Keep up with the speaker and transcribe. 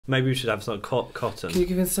Maybe we should have some cotton. Can you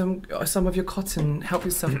give me some of your cotton? Help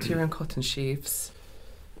yourself to your own cotton sheaves,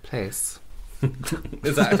 please.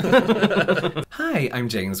 Is that? Hi, I'm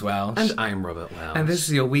James Welsh. And I'm Robert Welsh. And this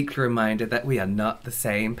is your weekly reminder that we are not the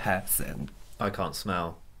same person. I can't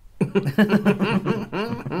smell.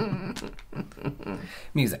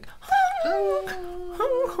 Music.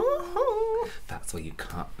 That's where you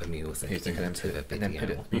cut the music. Music and then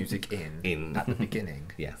put the music in at the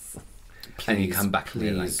beginning. Yes. Please, and you come back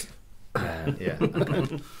please. And you're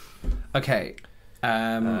like, Yeah. Okay.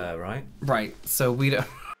 Right. Right. So we don't.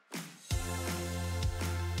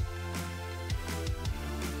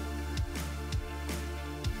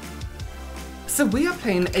 So we are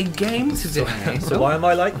playing a game today. So why am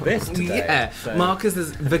I like this today? Yeah, So- Marcus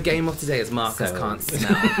is the game of today is Marcus can't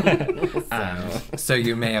smell. So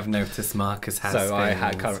you may have noticed Marcus has. So I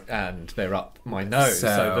had things. and they're up my nose. So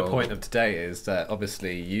So- the point of today is that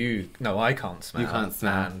obviously I can't smell. You can't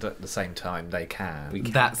smell. And at the same time they can.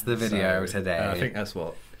 That's the video So, today. I think that's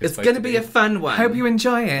what It's going to be a fun one. Hope you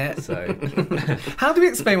enjoy it. So How do we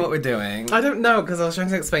explain what we're doing? I don't know, because I was trying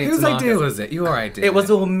to explain Whose it to Marcus. idea was it? Your idea. It was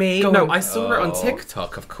all me. Go No, on. I saw it on Oh.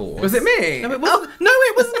 TikTok, of course. Was it me? No, it wasn't. No,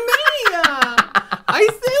 it was me. I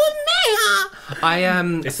said it was me. I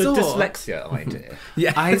it's saw. a dyslexia idea.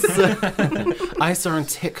 Yeah. I saw on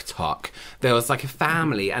TikTok there was like a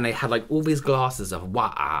family and they had like all these glasses of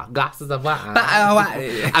water, but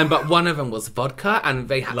one of them was vodka and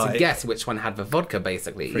they had to Like- guess which one had the vodka,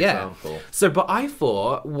 basically. For yeah. example. So, but I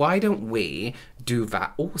thought, why don't we do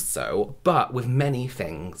that also, but with many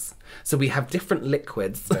things? So we have different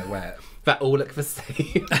liquids They're wet. that all look the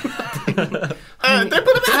same.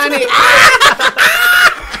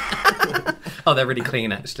 Oh, they're really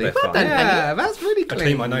clean, actually. They're fine. Yeah, that's really I clean.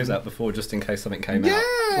 cleaned my nose out before just in case something came Yeah.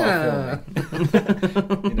 out while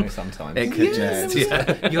filming. You know, sometimes. It could Yes. just.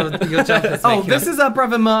 Yeah. Your job is Oh, making this is our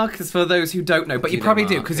brother Marcus. For those who don't know, but you, You know probably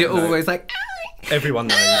do because you're Marcus. always like, Everyone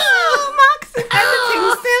knows. Oh, Marcus,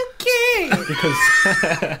 everything's so cute. Because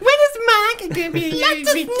When is Mark going to be? Let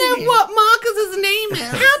us know what Marcus's name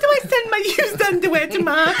is. How do I send my used underwear to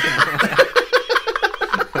Marcus?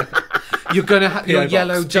 You're gonna have your PO box,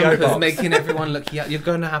 yellow PO jumpers box. making everyone look. Yeah, you're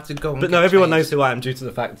gonna have to go. And But get no, everyone changed. knows who I am due to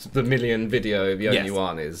the fact the million video, the only Yes.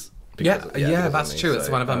 one is. Yeah, because that's of me, true. It's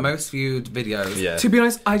so, one of our most viewed videos. Yeah. To be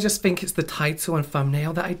honest, I just think it's the title and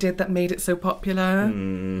thumbnail that I did that made it so popular.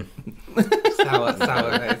 sour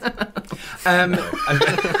face. I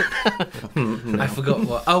forgot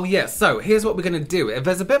what. Oh yeah. So here's what we're gonna do.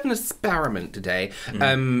 There's a bit of an experiment today.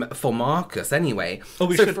 For Marcus, anyway. Oh,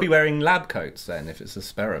 we So should be wearing lab coats then if it's an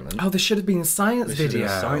experiment. Oh, there should have been a science There should have video.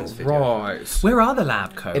 been a science video. Right. Where are the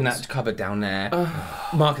lab coats? In that cupboard down there.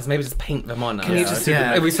 Marcus, maybe just paint them on us. Can you just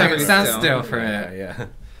Yeah. we stand Really still for Yeah, it, yeah.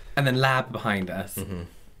 and then lab behind us.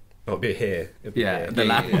 It'll be here. It'll be Yeah, here. the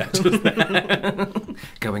lab Yeah. just there.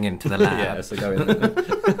 Going into the lab. Yeah, so go in there.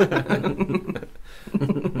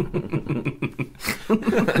 Do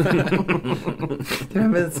you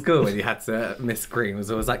remember in school when you had to, Miss Green was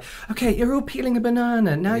always like, okay, you're all peeling a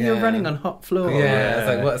banana, now you're Yeah. running on hot floor. Yeah, it's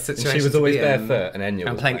like, what a And situation she was to always be in. barefoot and Enya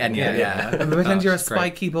I'm was playing like- Enya, yeah. Pretend you're a That's great.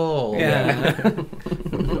 spiky ball. Yeah.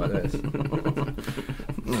 like this.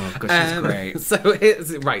 Oh, gosh, she's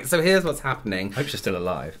great. So here's what's happening. I hope she's still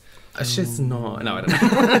alive. She's not. No, I don't know.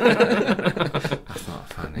 That's not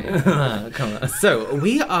funny. Come on. So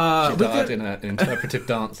we are. She died in an interpretive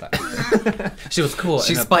dance act. She was caught.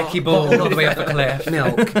 She's in a spiky ball all the way up the cliff.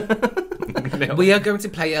 Milk. We are going to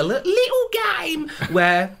play a little game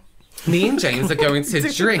where me and James are going to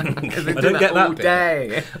drink. I don't get that bit.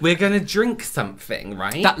 day. We're going to drink something,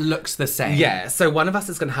 right? That looks the same. Yeah. So one of us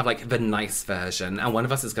is going to have like the nice version, and one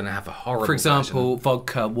of us is going to have a horrible. For example,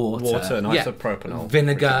 vodka, water. Water and Yeah. isopropanol.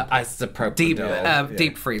 vinegar, isopropyl. Deep, Yeah.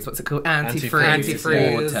 deep freeze. What's it called? Antifreeze.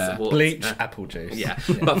 Antifreeze. Antifreeze. Water. Bleach, apple juice. Yeah,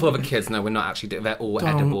 but for the kids, no, we're not actually doing. They're all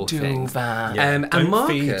edible Don't do things. that. Yeah. And Don't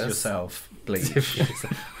Marcus, feed yourself bleach.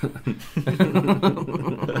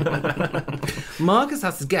 Marcus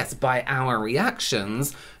has to guess by our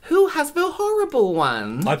reactions who has the horrible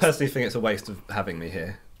one. I personally think it's a waste of having me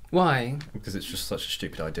here Why? because it's just such a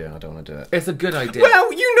stupid idea and I don't want to do it. It's a good idea.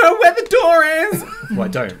 Well, you know where the door is. Well, I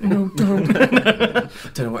don't.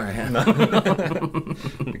 Don't know where I am.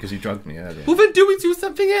 Because you drugged me earlier. Well, then do we do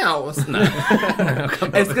something else? No.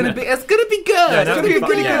 It's gonna be good. Yeah, It's that gonna would be be a fun,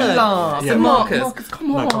 really yeah. good laugh. Yeah. So Marcus, Marcus, come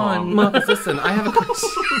No, come on. on. Marcus, listen, I have a question.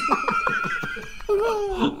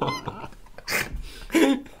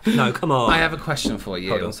 No, come on. I have a question for you.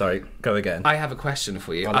 Hold on, sorry. Go again. I have a question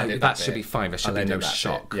for you. I'll edit That bit. should be fine. There should I'll be no edit that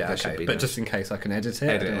shock. bit. Yeah, There should okay. be But no- just in case I can edit it,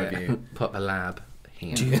 I don't know if you... Put the lab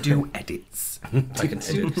here. Do you do edits? I can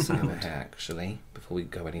edit Over sound. here, actually, before we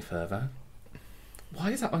go any further.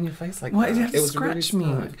 Why is that on your face like Why that? did you have to It was scratch really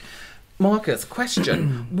me? stuck. Marcus,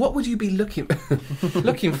 question. What would you be looking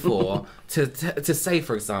for to say,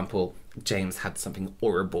 for example, James had something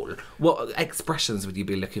horrible? What expressions would you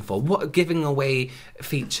be looking for? What giving away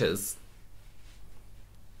features?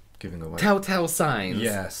 Giving away. Telltale signs.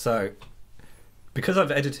 Yeah, so because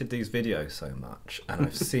I've edited these videos so much and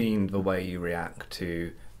I've seen the way you react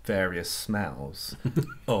to various smells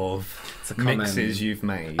of mixes you've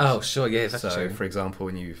made. Oh, sure, yeah, that's so, true. for example,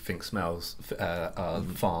 when you think smells are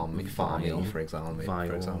farming, for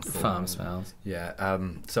example. Farm smells. Yeah,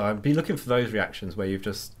 so I'd be looking for those reactions where you've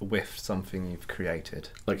just whiffed something you've created.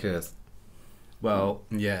 Like yours. Well,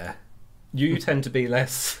 yeah. You tend to be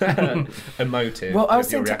less emotive. Well, I was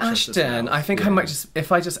with your saying to reactions Ashton, smells. I think I might just,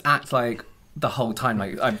 if I just act like the whole time,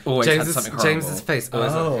 like I've always had something horrible. James's face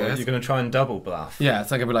always Oh, like this. you're going to try and double bluff. Yeah,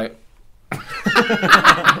 it's like I'll be like,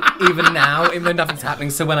 even now, even though nothing's happening.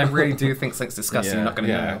 So when I really do think something's disgusting, you're not going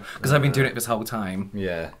to know. Because I've been doing it this whole time.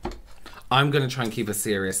 Yeah. I'm going to try and keep a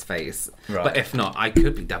serious face. Right. But if not, I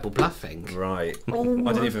could be double bluffing. Right. I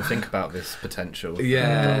didn't even think about this potential.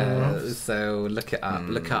 Yeah. So look it up.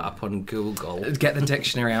 Look it up on Google. Get the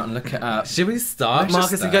dictionary out and look it up. Should we start? Let's just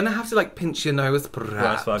Marcus, start. you're going to have to like pinch your nose, perhaps. Well,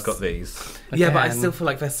 that's why I've got these. Yeah, but I Again. still feel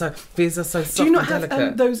like these are so soft Do you not and have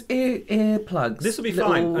delicate. those ear plugs? This will be Little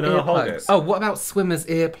fine, and then I'll hold earplugs? it. Oh, what about swimmer's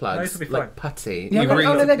earplugs? Those will be like fine. putty. Yeah, you but- really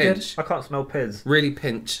oh, no, need to they're good. pinch. I can't smell piz. Really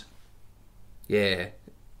pinch. Yeah.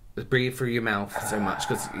 Breathe through your mouth so much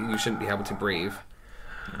because you shouldn't be able to breathe.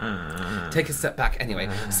 Take a step back anyway.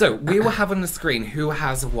 So we will have on the screen who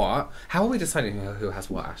has what. How are we deciding who has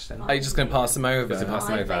what, Ashton? Are you just going to pass them over? Is it pass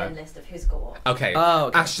them I've over? made a list of who's got what. Okay. Oh,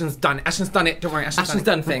 okay. Ashton's done it. Ashton's done it. Don't worry. Ashton's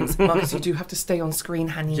done things. Marcus, you do have to stay on screen,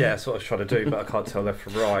 honey. Yeah, that's what I was trying to do, but I can't tell left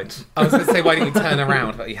from right. I was going to say, why don't you turn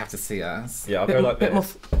around, but you have to see us. Yeah, I'll go like bit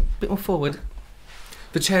this. bit more forward.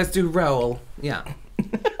 The chairs do roll. Yeah.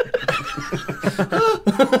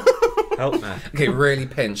 Help me. Okay, really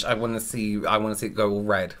pinch. I want to see it go all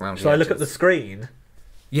red around. Shall I look at the screen?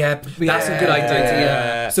 Yeah, That's a good idea.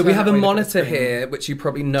 Yeah. So we have a Turn that way, look at the monitor screen. here, which you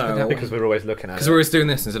probably know. Because we're always looking at it. Because we're always doing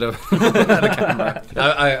this instead of the camera.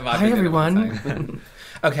 Hi, everyone.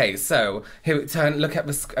 Okay, so here, turn. Look at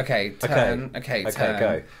the. Okay, turn. Okay, Okay, turn.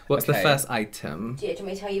 go. What's the Okay. first item? Do you want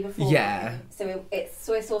me to tell you before? Yeah. So it's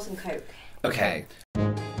soy sauce and Coke. Okay.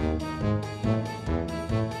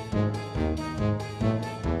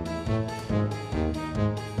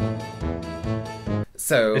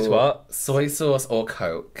 So It's what? Soy sauce or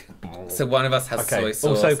Coke. So one of us has soy Okay.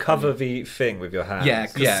 sauce. Also, cover the thing with your hands. Yeah,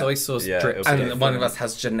 because Yeah. soy sauce Yeah, drips. it'll be and one of us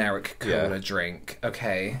has generic cola Yeah. drink.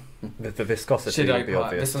 Okay. The viscosity will be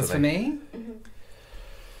obvious. This one's to for me?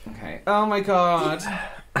 Okay. Oh my god.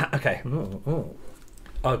 Okay.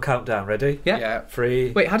 I'll count down. Ready? Yeah.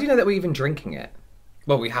 3. Wait, how do you know that we're even drinking it?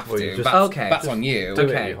 Well, we have Well, to. you just- That's, Okay. That's on you. Do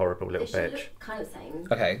Okay. it, you horrible little They should bitch. look kind of the same.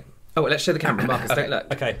 Okay. Oh, wait, let's show the camera. Marcus, Okay. don't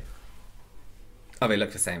look. Okay. Oh, they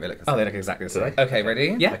look the same. They look the Oh, same. they look exactly the Do same. they? Okay,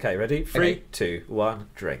 ready? Yeah. Okay, ready? 3, Okay. 2, 1,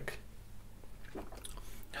 drink.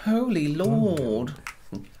 Holy Lord.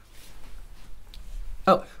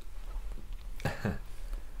 Oh,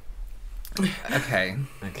 Okay.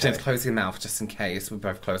 James, close your mouth just in case. We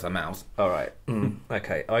both close our mouths. All right.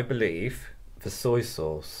 Okay, I believe the soy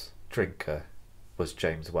sauce drinker was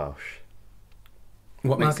James Welsh.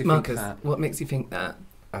 What makes you Marcus, think that? what makes you think that?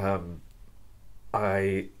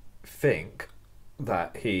 I think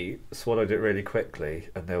that he swallowed it really quickly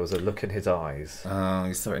and there was a look in his eyes. Oh,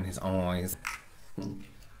 you saw it in his eyes.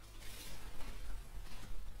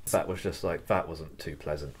 That was just like, that wasn't too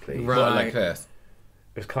pleasant, please. Right. What, like this?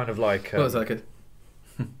 It was kind of like... What was that good?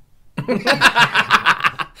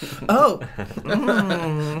 Oh,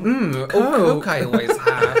 Coke I always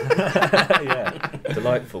have. yeah,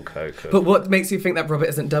 delightful Coke. but what makes you think that Robert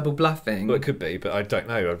isn't double bluffing? Well, it could be, but I don't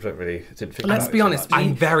know. I didn't think Let's about be it so honest, much.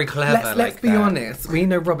 I'm very clever. Let's like be that. honest. We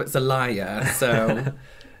know Robert's a liar, so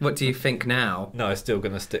what do you think now? No, I'm still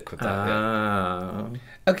going to stick with that bit. Ah.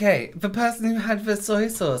 Okay, the person who had the soy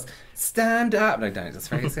sauce, stand up. No, don't.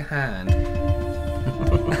 Just raise your hand.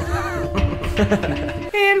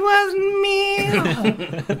 It was me.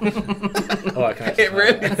 Oh, I can It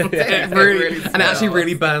really, It really, and it actually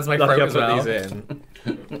really burns my Lucky throat I as put well. these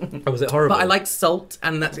in. Oh, was it horrible? But I like salt,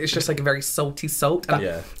 and it's just like a very salty salt. And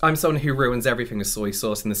Yeah. I'm someone who ruins everything with soy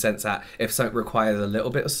sauce in the sense that if something requires a little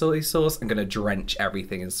bit of soy sauce, I'm going to drench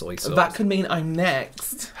everything in soy sauce. That could mean I'm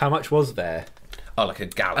next. How much was there? Oh, like a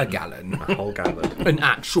gallon. a gallon. A whole gallon. An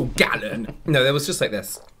actual gallon. No, there was just like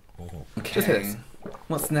this. Okay. Just this.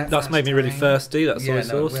 What's next? That's made me really Valentine? thirsty, that soy Yeah,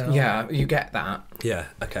 no, sauce. well. Yeah, you get that. Yeah,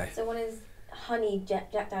 okay. So one is honey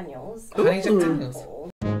Jack Daniels. Honey Jack Daniels.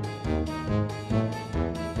 Apple.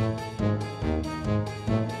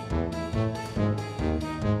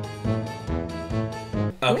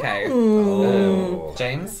 Okay. Oh.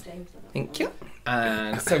 James? Thank you.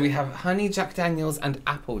 And so we have honey, Jack Daniels, and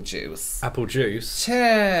apple juice. Apple juice.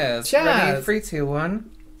 Cheers. Cheers. Ready? 3, 2, 1.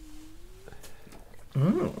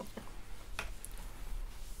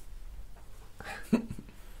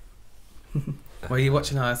 Were you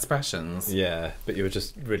watching our expressions? Yeah, but you were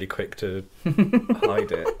just really quick to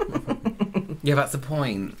hide it. Yeah, that's the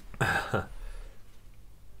point.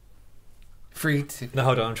 3, 2. No,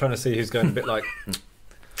 hold on. I'm trying to see who's going a bit like.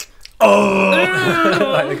 Oh!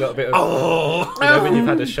 Like they got a bit of. Oh! You know when you've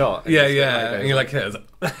had a shot. Yeah, it's yeah. like And you're like, here's.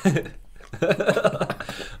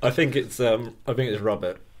 I think it's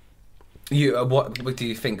Robert. What do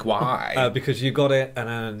you think? Why? Because you got it,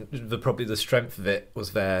 and probably the strength of it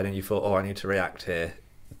was there, and then you thought, oh, I need to react here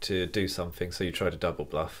to do something, so you tried to double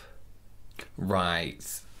bluff.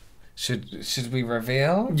 Right. Should we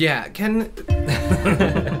reveal? Yeah, can...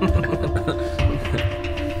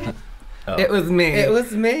 Oh. It was me. It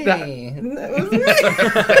was me.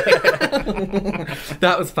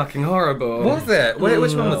 That was fucking horrible. Was it? Wait,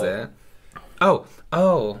 which one was it? Oh.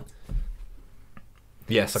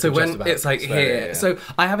 Yes, I So could when just about it's like swear here, it, yeah. so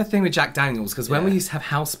I have a thing with Jack Daniels because when we Yeah. used to have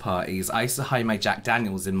house parties, I used to hide my Jack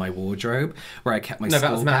Daniels in my wardrobe where I kept my No, that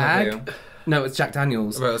school was bag. Malibu. No, it's Jack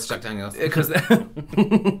Daniels. Well, it's Jack Daniels. Because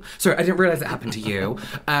sorry, I didn't realize it happened to you.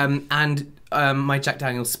 And my Jack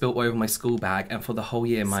Daniels spilt over my school bag, and for the whole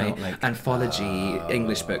year, my Smelled like- anthology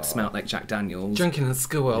English book smelled like Jack Daniels. Drinking in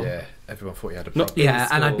school. Yeah, everyone thought you had a Not problem. Yeah,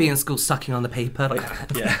 in and I'd be school. in school sucking on the paper. Like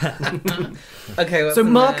Yeah. Okay, what's so, the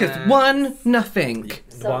Marcus, next? 1-0.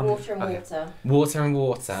 Salt water and water. Water and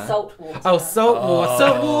water. Salt water. Oh, salt water.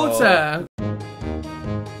 Salt water.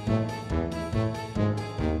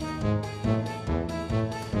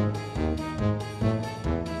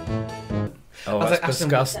 Oh, was that's like, Ashton,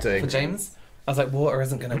 disgusting. For James? I was like, water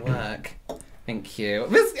isn't going to work. Thank you.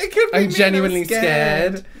 It could be I'm me, genuinely I'm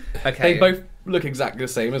scared. Okay. They both look exactly the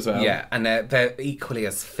same as well. Yeah, and they're equally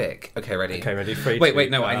as thick. Okay, ready? Okay, ready? 3, Wait, 2,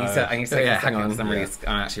 wait, no, I need to take yeah, a hang on. second 'cause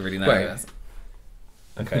I'm actually really Wait. nervous.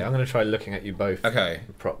 Okay, I'm going to try looking at you both Okay.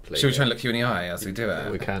 properly. Should we try and look you in the eye as we do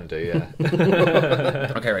it? We can do, yeah.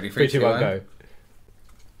 Okay, ready? 3, 2, 1, go.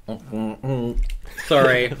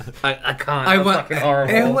 Sorry, I can't. I That's wa- fucking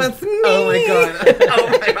horrible. It was me. Oh my god. Oh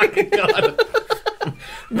my fucking god.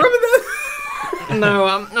 Remember that?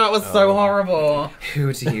 No, that was so horrible.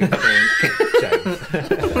 Who do you think? James.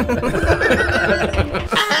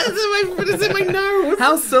 It's in my nose.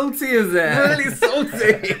 How salty is it? Really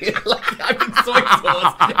salty. Like, I mean, soy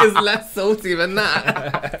sauce is less salty than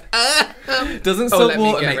that. Doesn't Oh, salt let me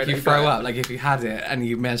water get make rid you of throw that. up? Like if you had it and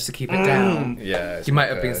you managed to keep it down, Yeah. it's you might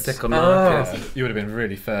not have been good. sick on Oh. Marcus. Yeah, you would have been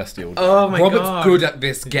really thirsty all day. Oh my Robert's god. good at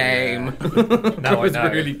this game. now I was know.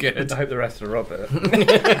 really good. I hope the rest are Robert.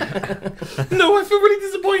 No, I feel really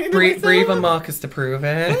disappointed. in Breathe myself. on Marcus to prove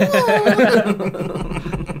it.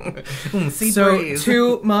 See, So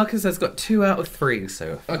breathe. Marcus has got 2 out of 3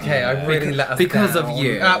 so far. Okay, I really let us because down. of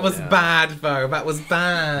you. That was Yeah. bad, though. That was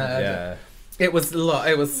bad. Yeah. It was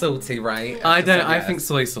It was salty, right? I don't. So, I yes. think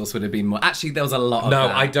soy sauce would have been more. Actually, there was a lot of No,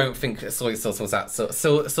 that. I don't think soy sauce was that. So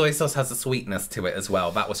soy sauce has a sweetness to it as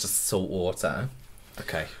well. That was just salt water.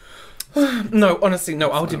 Okay. No, honestly,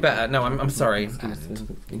 no. I'll do better. No, I'm sorry.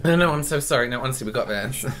 No, I'm so sorry. No, honestly, we got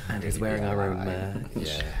this. And he's wearing our own merch.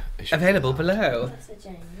 Yeah. Available below. That's a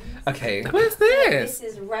James. Okay. What's this?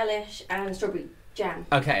 This is relish and strawberry jam.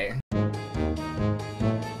 Okay.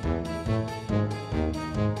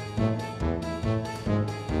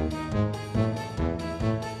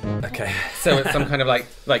 Okay. So it's some kind of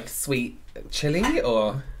like sweet chili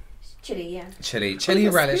or Chili, yeah. chili that's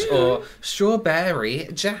relish good. or strawberry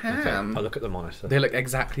Okay. jam. I'll look at the monitor. They look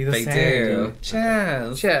exactly the They same. do.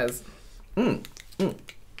 Cheers. Cheers.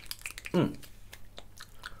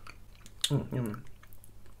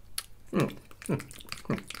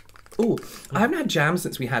 Ooh, I haven't had jam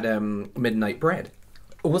since we had midnight bread.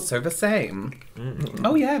 Also the same.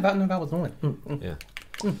 Oh yeah, that was one. Yeah.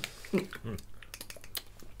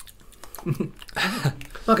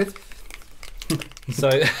 Marcus. So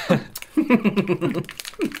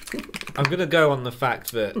I'm going to go on the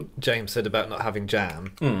fact that James said about not having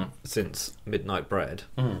jam since midnight bread,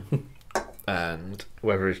 and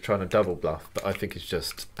whether he's trying to double bluff, but I think he's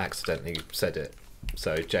just accidentally said it.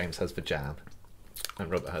 So James has the jam, and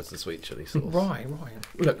Robert has the sweet chili sauce. Right.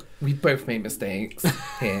 Look, we both made mistakes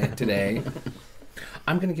here today.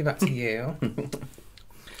 I'm gonna give that to you.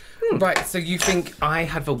 Right. So you think I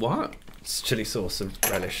had the what? It's chili sauce and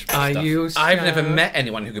relish. Are stuff. you? I've never met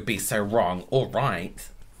anyone who could be so wrong. All right.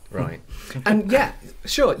 Right. And yeah,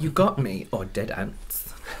 sure, you got me. Or dead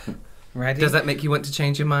ants. Ready? Does that make you want to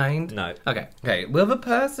change your mind? No. Okay. Okay. Will the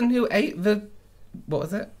person who ate the what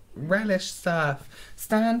was it? Relish stuff.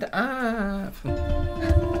 Stand up.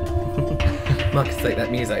 Marcus, like that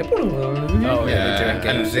music. Oh Yeah,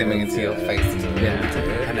 and zooming into your face. Yeah,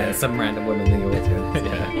 and then some random woman in the audience.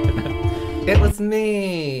 Yeah. It was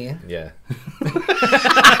me. Yeah.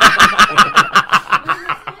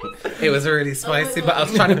 It was really spicy, but I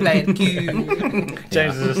was trying to play it cute.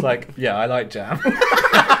 James is just like, yeah, I like jam.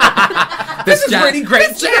 This is really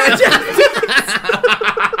great jam.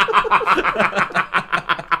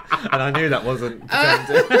 And I knew that wasn't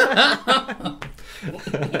pretending.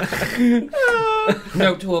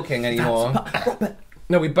 No talking anymore.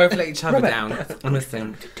 No, we both let each other down.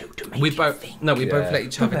 Listen, we both let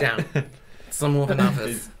each other down. Some more than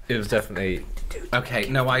others. It was definitely... Okay,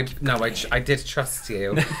 I did trust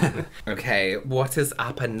you. Okay, what is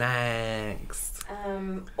up next?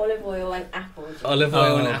 Olive oil and apple juice. Olive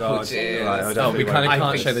oil and Oh, apple God. juice. Right, Oh, we kind of I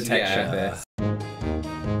can't think show the so, texture of yeah. this.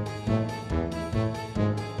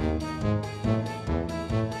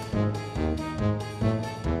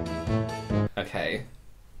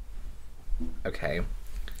 Okay.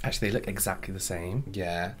 Actually, they look exactly the same.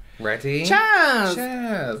 Yeah. Ready? Cheers!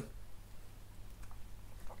 Cheers!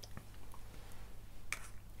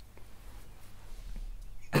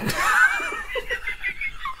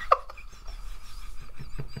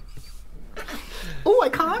 Oh, I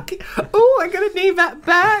can't. Oh, I'm gonna need that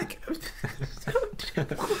back.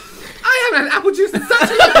 I haven't had apple juice in such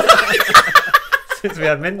a long time! Since we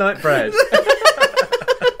had midnight bread.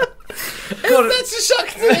 It's such a shock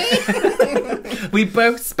to me! We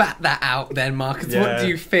both spat that out then, Marcus. What Yeah. do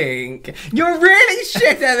you think? You're really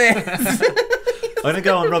shit at this! I'm going to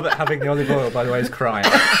go on Robert having the olive oil, by the way, is crying.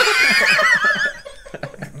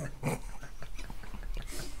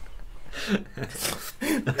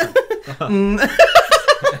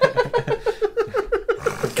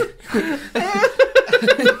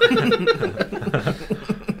 Do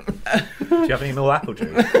you have any more apple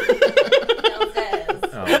juice? Downstairs.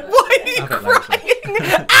 Oh. Why are you Have it later. crying?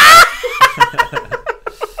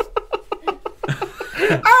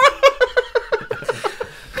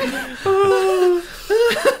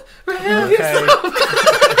 Okay.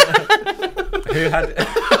 Who had...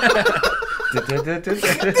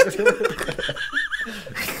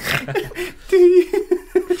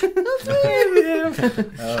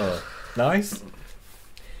 Oh, nice.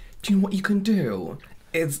 Do you know what you can do?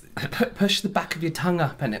 Is push the back of your tongue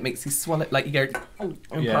up and it makes you swallow, like you go, and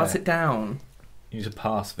Yeah. pass it down. You need to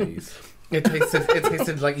pass these. It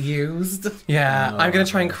tasted like used. Yeah, Oh. I'm gonna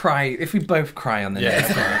try and cry. If we both cry on the Yeah.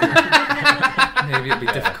 next one, maybe it'll be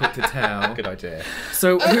difficult to tell. Good idea.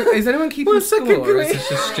 So, is anyone keeping One score? second, Or is please. this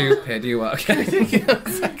just stupid? You are okay.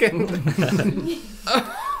 Second.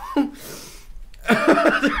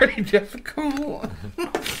 It's really difficult.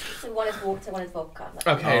 So one is water, one is vodka.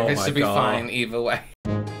 Okay, Oh this my should be God. fine either way.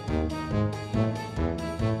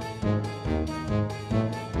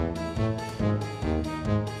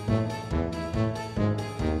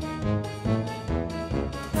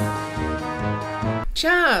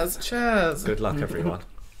 Cheers! Cheers! Good luck, everyone.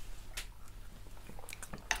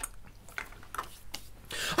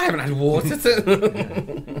 I haven't had water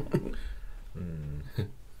to...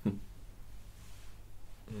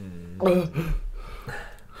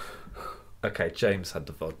 Okay, James had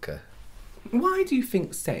the vodka. Why do you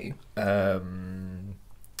think so?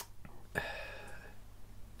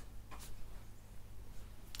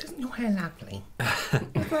 Isn't your hair lovely?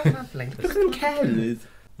 It's not lovely. Look at them curls.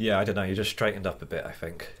 Yeah, I don't know. You just straightened up a bit, I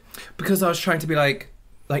think. Because I was trying to be like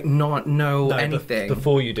not know No, anything.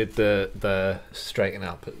 Before you did the straighten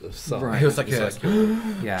up at the side, Right. It was like your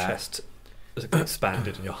yeah. chest was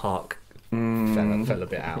expanded and your heart fell a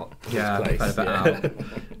bit out. of Yeah, its place. fell a bit out.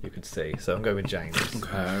 You could see. So I'm going with James.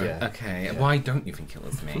 Okay. Yeah. Okay, Yeah. why don't you think it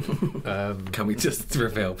was me? Can we just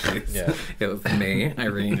reveal, please? Yeah. It was me. I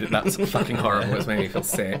really did. That's fucking horrible. It's made me feel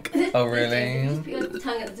sick. Oh, really? Just put your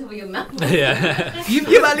tongue at the top of your mouth. Yeah.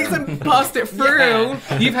 You've at least passed it through.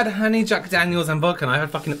 You've had honey, Jack Daniels, and vodka, and I had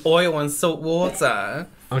fucking oil and salt water.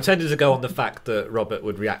 I'm tempted to go on the fact that Robert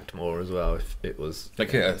would react more as well if it was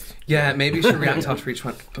Like this. Yeah, maybe you should react after each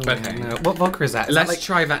one. Oh, Okay. no. What vodka is that? Is Let's that like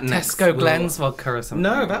try that next. Tesco Glen's vodka or something?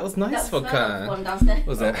 No, that was nice That's the vodka. one downstairs.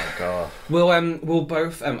 Was Oh it? my god. We'll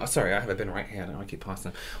both sorry, I have a bin right here now, I keep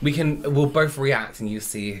passing. We'll both react and you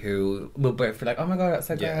see who we'll both be like, oh my god, that's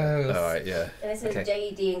so Yeah. gross. Alright, yeah. And it says Okay.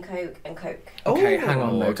 JD and Coke and Coke. Okay, Oh, hang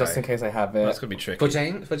on though, okay. just in case I have it. That's gonna be tricky. For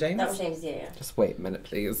James? For James? That was James, yeah. Just wait a minute,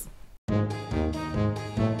 please.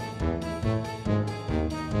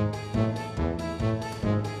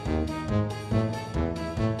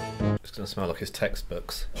 It's gonna smell like his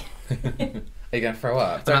textbooks. Are you going to throw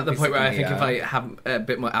up? I'm at the point where I think if I have a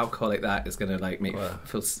bit more alcohol like that, it's going to like make me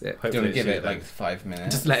feel sick. Do you want to give it like like 5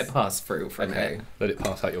 minutes? Just let it pass through for a minute. let it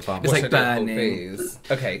pass out your palm. It's like What's your burning. please?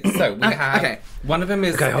 Okay, so we have. Okay. One of them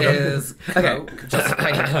is Okay, hold on. is Coke, just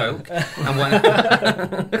plain Coke, and one.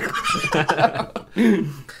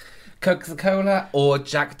 Coca-Cola or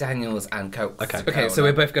Jack Daniels and Coke. Okay, so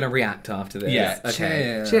we're both going to react after this. Yeah.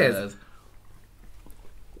 Okay. Cheers.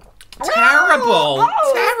 Terrible!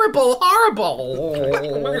 Terrible! Horrible!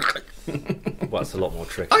 Well, that's a lot more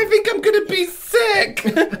tricky. I think I'm gonna be sick!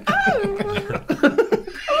 No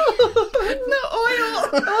oil!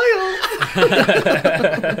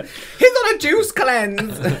 He's on a juice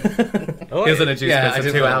cleanse! Oh, he was on a juice Yeah, cleanse I for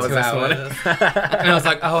did 2 that hours. 2 hours. And I was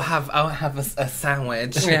like, I'll have a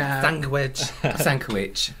sandwich. Yeah. Sandwich.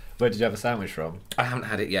 Sandwich. Where did you have a sandwich from? I haven't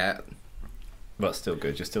had it yet. But still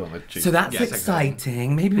good. You're still on the juice. So that's Yes,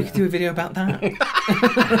 exciting. Maybe we could do a video about that.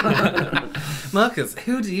 Marcus,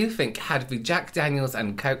 who do you think had the Jack Daniels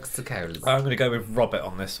and Coca-Cola? I'm going to go with Robert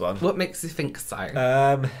on this one. What makes you think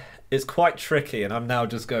so? It's quite tricky, and I'm now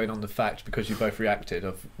just going on the fact because you both reacted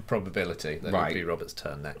of probability that it Right. would be Robert's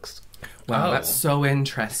turn next. Wow, Oh. that's so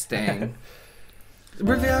interesting.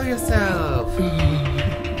 Reveal yourself.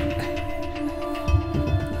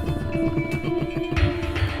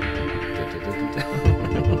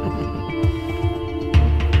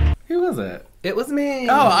 Who was it? It was me.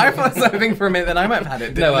 Oh, I thought something for a minute that I might have had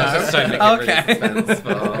it. No, I was just trying to make it Okay. really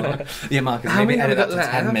suspenseful. Yeah, Marcus, How maybe many edit have that we to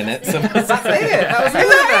got 10 left? minutes. That's it. That was Is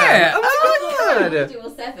that it? Oh my god. 2 or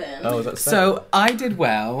 7. Oh, was that So I did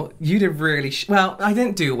well. You did really well. I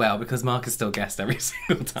didn't do well because Marcus still guessed every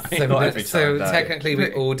single time. So, Not every so time, no. technically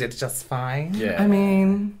we all did just fine. Yeah. I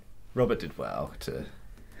mean, Robert did well to.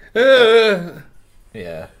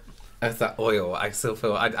 Yeah. It's that oil. I still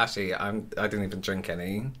feel. I didn't even drink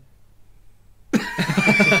any.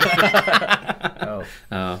 Oh.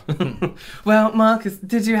 oh. Well, Marcus,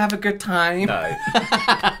 did you have a good time? No.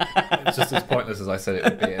 It's just as pointless as I said it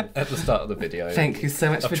would be at the start of the video. Thank you so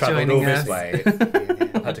much I've for travelled joining all us. this way.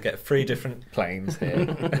 I had to get 3 different planes here.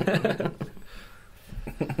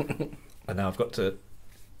 And now I've got to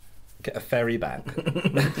get a ferry back.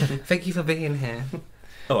 Thank you for being here.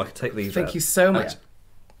 Oh, I could take these Thank out. you so much.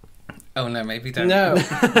 Oh no, maybe don't. No.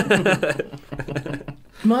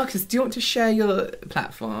 Marcus, do you want to share your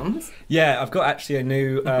platforms? Yeah, I've got actually a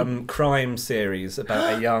new crime series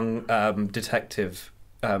about a young detective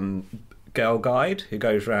girl guide who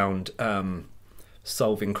goes around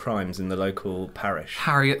solving crimes in the local parish.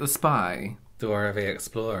 Harriet the Spy. Dora the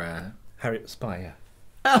Explorer. Harriet the Spy, yeah.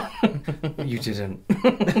 You didn't.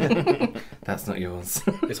 That's not yours.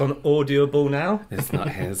 It's on Audible now. It's not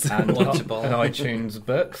his. And Watchable. and iTunes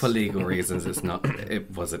Books. For legal reasons,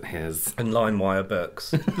 it wasn't his. And LimeWire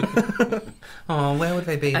Books. Oh, where would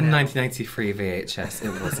they be And now? 1993 VHS,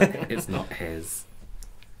 it wasn't. It's not his.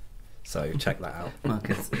 So check that out.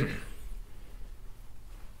 Marcus.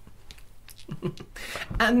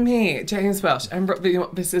 And me, James Welsh. And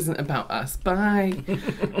this isn't about us. Bye.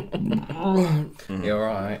 You're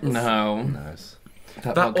right. No. Nice.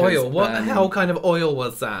 That vodka's oil. What the burning. hell kind of oil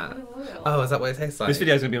was that? Oil. Oh, is that what it tastes like? This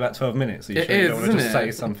video's going to be about 12 minutes, so you It sure you don't is, want to just isn't say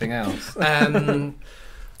it? something else.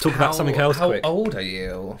 Talk about something else how quick. How old are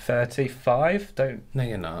you? 35? Don't... No,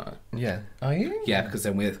 you're not. Yeah. Are you? Yeah, because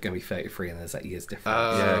then we're going to be 33 and there's that year's difference.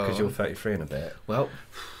 Oh. Yeah, because you're 33 in a bit. Well,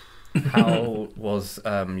 How was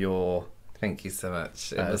your... thank you so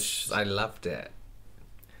much. I loved it.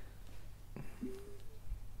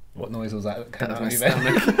 What noise was that? That was my you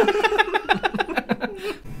made? stomach.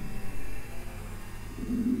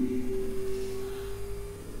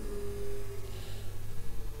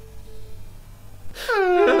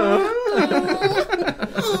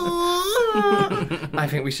 I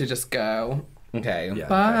think we should just go. Okay. Yeah,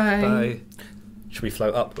 Bye. okay. Bye. Should we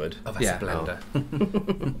float upward? Oh, that's Yeah. a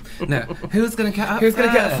blender. No. Who's gonna get up? Who's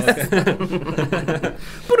gonna get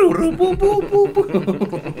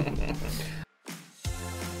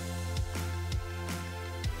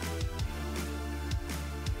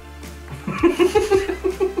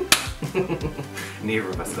Neither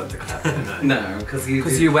of us got to clap. No. No, because you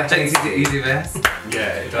went. you do this.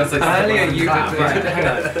 Yeah, it It's like earlier you did. Right, hang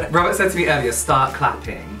on. Robert said to me earlier, start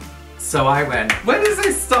clapping. So I went. When does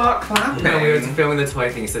it start clapping? No, we were filming the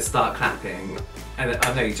toy thing. He said start clapping, and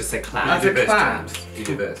I know you just say clap. As a clap. You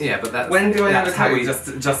do this. Yeah, but that's When do I that's ever how tell we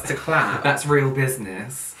you just to clap? That's real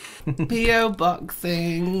business. PO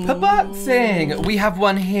boxing. Boxing. We have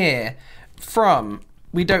one here from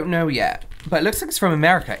we don't know yet, but it looks like it's from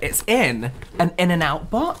America. It's in an In-N-Out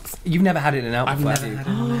box. You've never had In-N-Out I've before, never have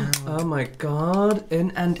had you? In-N-Out. Oh my god,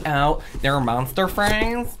 In and Out. They're monster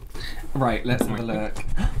frames. Right, let's have a look.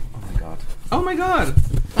 Oh my god.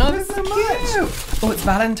 Oh, that's so much. Oh, it's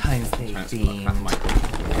Valentine's Day theme.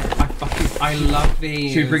 I love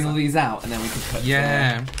these. Should we bring all these out and then we can put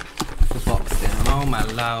the box down? Oh my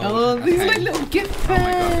lord. Oh, these are like little gift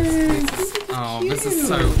bags. Oh, this is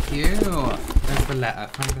so cute. There's the letter.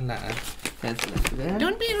 Find the letter. There's the letter there.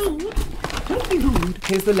 Don't be rude. Don't be rude.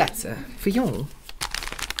 Here's the letter for you.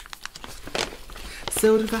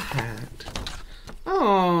 Silver hat.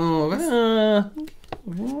 Oh,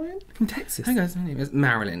 From Texas. Hi guys, my name is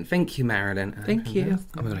Marilyn. Thank you, Marilyn. Thank you.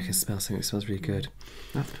 Oh my god, I can smell something. It smells really good.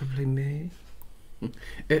 That's probably me.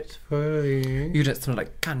 It's for you. You don't smell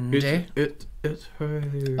like candy. It's for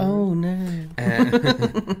you. Oh no.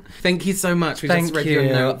 Thank you so much. We Thank just read you.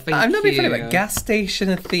 your note. Thank I'm not being you. funny, but gas station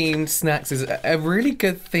themed snacks is a really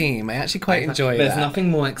good theme. I actually quite enjoy There's that.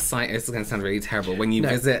 nothing more exciting. It's going to sound really terrible when you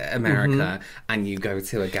visit America and you go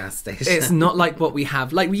to a gas station. It's not like what we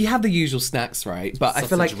have. Like, we have the usual snacks, right? But I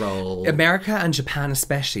feel like Sausage roll. America and Japan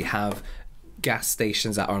especially have gas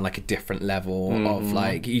stations that are on like a different level of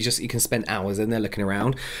like you can spend hours in there looking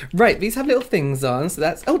around. Right, these have little things on, so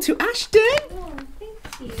that's to Ashton, Oh,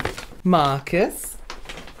 thank you. Marcus.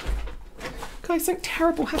 Guys, something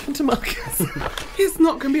terrible happened to Marcus. He's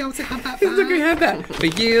not going to be able to have that. He's not gonna have that for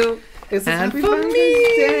you It's and Happy for Valentine's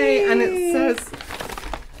me. Day, and it says,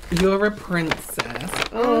 "You're a princess."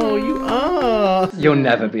 Oh, you are. You'll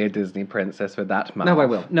never be a Disney princess with that mouth. No, I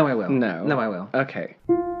will. No, I will. No. No, I will. Okay.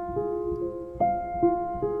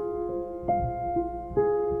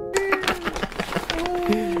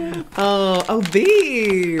 Oh,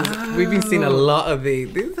 these! We've been seeing a lot of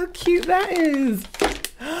these. This is how cute that is.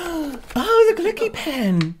 Oh, it's a clicky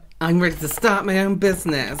pen. I'm ready to start my own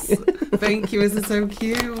business. Thank you. This is so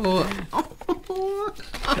cute.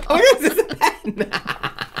 Oh, this is a pen.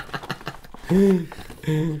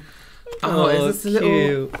 Oh, is this a little?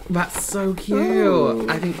 cute. That's so cute. Oh.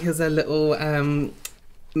 I think here's a little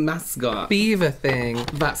mascot. Beaver thing.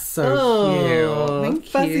 That's so cute. Thank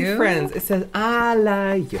Fuzzy you. friends. It says, I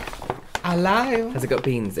like you. I like. Has it got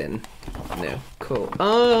beans in? No. Cool.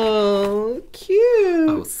 Oh, cute.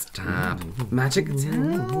 Oh, stop. Magic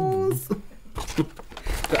towels.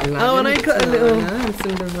 Oh, and I got a little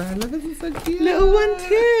Cinderella. This is so cute. little one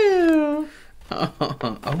too. Oh,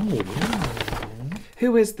 wow.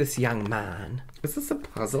 Who is this young man? Is this a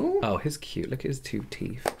puzzle? Oh, he's cute. Look at his 2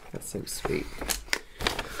 teeth. That's so sweet.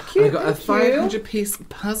 I got a 500-piece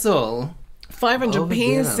puzzle. 500 Oh,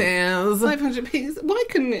 pieces. yeah. 500 pieces. Why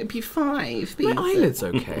couldn't it be 5 pieces? My eyelids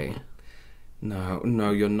okay. No,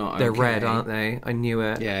 you're not. They're okay. red, aren't they? I knew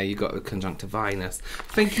it. Yeah, you got the conjunctivitis.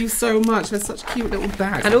 Thank you so much. They're such cute little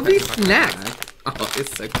bags. And all these snacks. Oh,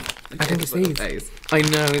 it's so cute. I think it's these. Face. I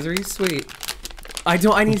know, it's really sweet. What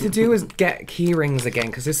I need to do is get key rings again,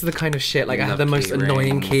 because this is the kind of shit, like I have the Love most key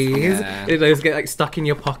annoying rings, keys. yeah. Those get like stuck in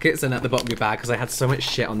your pockets and at the bottom of your bag, because I had so much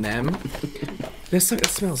shit on them. It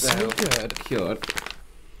smells so good. Cute.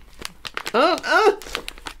 Oh!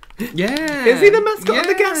 Yeah. Is he the mascot of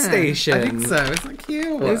the gas station? I think so. Isn't that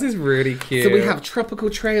cute? This is really cute. So we have tropical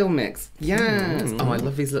trail mix. Yes. Oh, I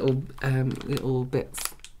love these little little bits.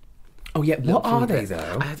 Oh yeah, what are they bits.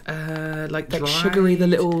 though? Like Like dried, sugary, the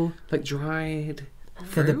little. like dried.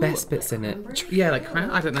 They're the fruit. best bits in it. Yeah, like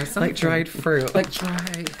I don't know, something. Like dried fruit. Like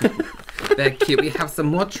dried. They're cute. We have some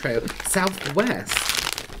more trail. Southwest.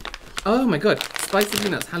 Oh my god. Spicy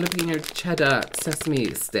peanuts, jalapeno cheddar,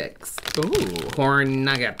 sesame sticks. Ooh. Corn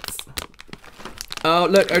nuggets. Oh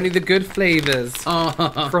look, only the good flavors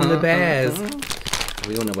from the bears.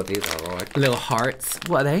 We all know what these are, right? Little hearts.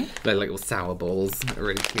 What are they? They're like little sour balls. They're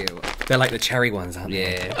really cute. They're like the cherry ones, aren't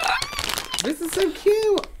they? Yeah. This is so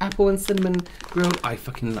cute. Apple and cinnamon grilled. I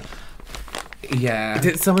fucking love. Yeah.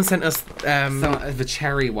 Did someone sent us Some of the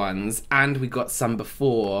cherry ones, and we got some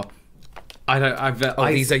before.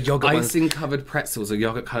 these are yogurt ones. Icing covered pretzels or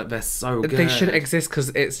yogurt covered. They're so good. They shouldn't exist because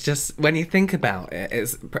it's just when you think about it,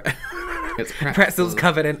 it's It's pretzels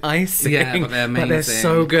covered in icing. Yeah, but they're amazing. But they're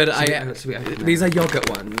so good. Should we open These them? are yogurt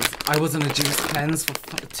ones. I was on a juice cleanse for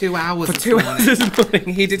 2 hours. For 2 hours this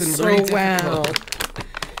morning, he did It's so been really well.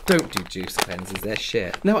 difficult. Don't do juice cleanses. They're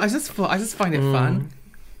shit. No, I just find it fun.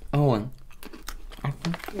 Oh.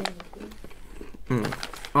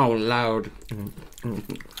 Oh, loud.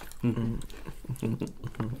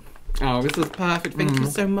 Oh, this is perfect. Thank you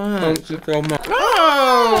so much. Thank you so much.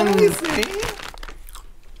 Oh, let me see.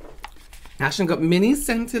 Ashton got mini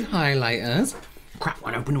scented highlighters. Crap,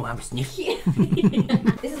 one open, one sniff.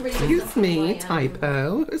 This is really Excuse me,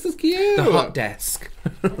 typo. This is cute. The hot desk.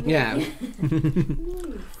 Yeah.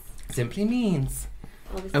 Simply means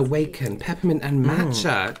Oh, this is awaken, peppermint and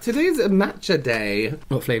matcha. Today's a matcha day.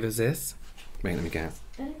 What flavour is this? Wait, let me guess.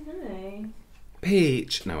 cute. I don't know.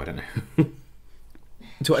 Peach. No, I don't know.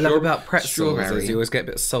 So what I love about pretzels strawberry. is you always get a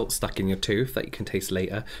bit of salt stuck in your tooth that you can taste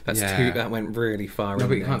later. That went really far. No, in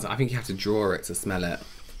but you there. can't. I think you have to draw it to smell it.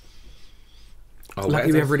 Oh,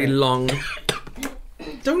 Lucky where's we have it really fit? long.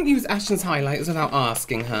 Don't use Ashton's highlighters without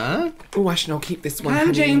asking her. Oh, Ashton, I'll keep this one. Can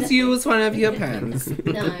honey. James use one of your pens?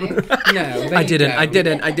 No. No, I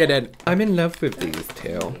didn't. I'm in love with these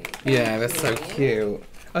two. Yeah, they're so cute.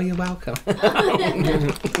 Oh, you're welcome.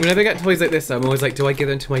 Whenever I get toys like this, I'm always like, do I give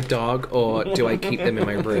them to my dog or do I keep them in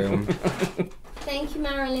my room? Thank you,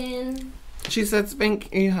 Marilyn. She said,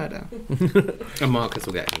 "Spink." You heard her. And Marcus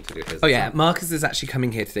will get him to do his. Oh yeah, Marcus is actually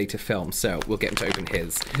coming here today to film, so we'll get him to open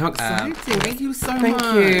his. How exciting! Thank you so Thank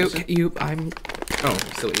much. you. I'm. Oh,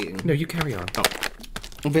 still eating. No, you carry on. Oh,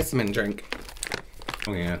 vitamin drink.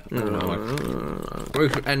 Oh yeah. We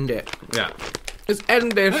should end it. Yeah. Let's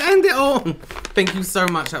end it. End it all. Thank you so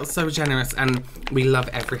much. That was so generous, and we love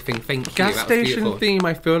everything. Thank you. Gas That was station beautiful. theme.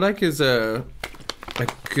 I feel like is a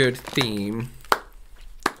good theme.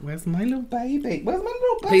 Where's my little baby? Where's my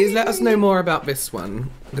little baby? Please let us know more about this one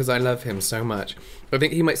because I love him so much. I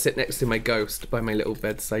think he might sit next to my ghost by my little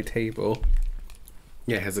bedside table.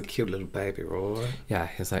 Yeah, he has a cute little baby, Roy. Yeah,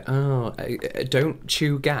 he's like, oh, don't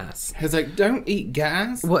chew gas. He's like, don't eat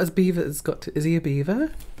gas. What has Beaver's got to... Is he a beaver?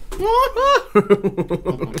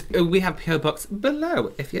 We have PO Box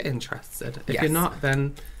below if you're interested. If Yes. you're not,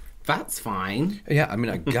 then that's fine. Yeah, I mean,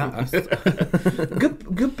 I guess.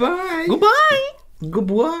 Goodbye. Goodbye!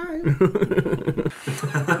 Goodbye.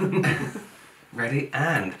 Ready?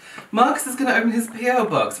 And Marcus is going to open his PO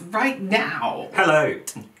Box right now. Hello.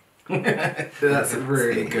 That's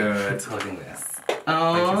really good. Holding this. Thank you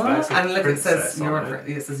Oh, for that. and look, it says Princess you're on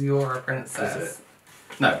it says you're a princess. Does it?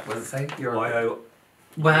 No, what does it say? You're a Y-O...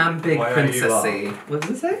 wham big Y-O-U-R. princessy. What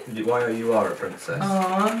does it say? Y-O-U-R, a princess.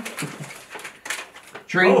 Aww.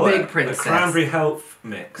 Dream big princess. A cranberry health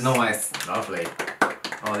mix. Nice. Lovely.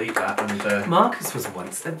 I'll eat that and... Marcus was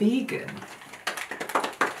once a vegan.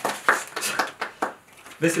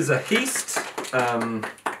 This is a Heast...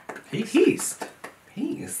 Heast.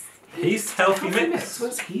 Heast healthy mix.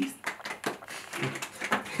 What's Heast?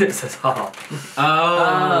 It says heart.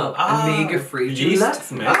 Oh, omega-free Yeast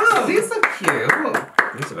deluxe mix. Oh, these are cute.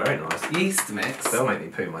 These are very nice. Yeast mix. They'll make me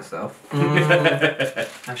poo myself.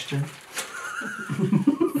 Ashton.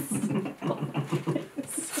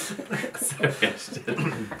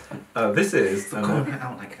 This is... Got it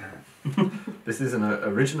out like that. This is an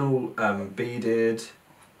original beaded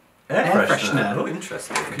air Air freshener. freshener. Oh,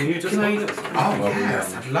 interesting. Can you just Can I- hold this? Oh,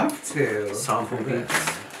 yes, I'd love to. Sample this.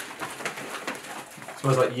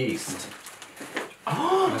 Smells like yeast.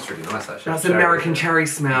 Oh, That's really nice, actually. that's Cherry. American cherry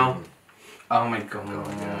smell. Oh my god.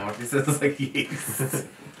 yeah. This is like yeast.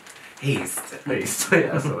 Yeast. Yeast.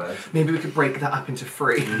 Yeah, that's the word. Maybe we could break that up into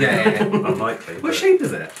three. Yeah. Unlikely. What but shape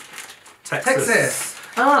is it? Texas.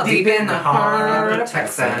 Ah, deep in the heart of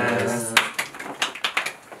Texas.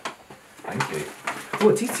 Thank you. Oh,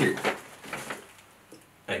 a T-shirt.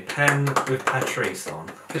 A pen with Patrice on.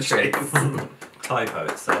 Typo,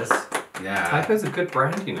 it says. Yeah. Typo's a good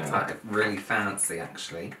brand, you know. It's like really fancy,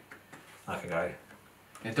 actually. I can go.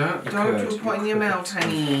 Yeah, don't Good. put it in your mouth,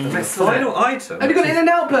 honey. The final item. Have you got an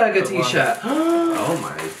In-N-Out Burger The one- T-shirt? Oh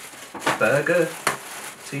my. Burger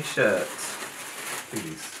t-shirt.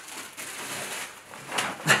 Please.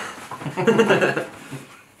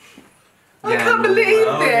 I can't believe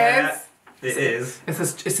Oh, this. yeah. It is. It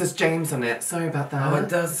says James on it. Sorry about that. Oh, it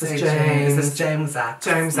does It say says James. James. It says James Axe.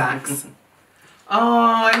 James Axe.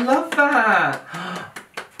 Oh, I love that.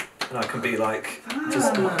 And I can be like,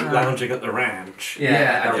 just lounging at the ranch.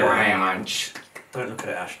 Yeah, the the ranch. Don't look at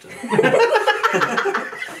it, Ashton.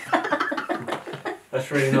 That's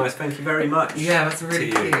really nice. Thank you very much. Yeah, that's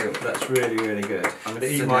really to you. cute. That's really, really good. I'm going to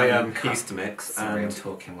eat So my now you cut. yeast mix Sorry, I'm and...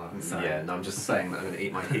 talking while I'm sorry. Yeah, no, I'm just saying that I'm going to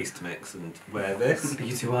eat my yeast mix and wear this.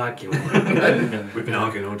 You two arguing. We've been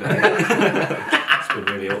arguing all day. It's been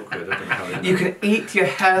really awkward. I don't know how we You can eat your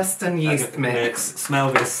Hurston yeast mix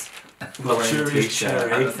Smell this wearing a luxurious t-shirt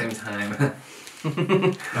cherry. at the same time.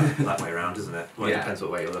 That way around, isn't it? Well, it Yeah. depends what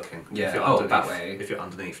way you're looking. Yeah. If you're Oh, underneath, that way. If you're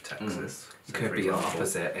underneath Texas. so Could for be example.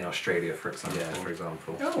 opposite in Australia, for example. Yeah, for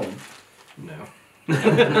example. Oh. No.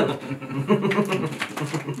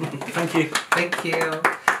 Thank you. Thank you.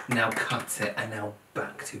 Now cut it, and now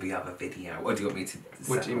back to the other video. Or do you want me to?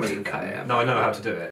 What do you mean, cut it? No, I know how to do it.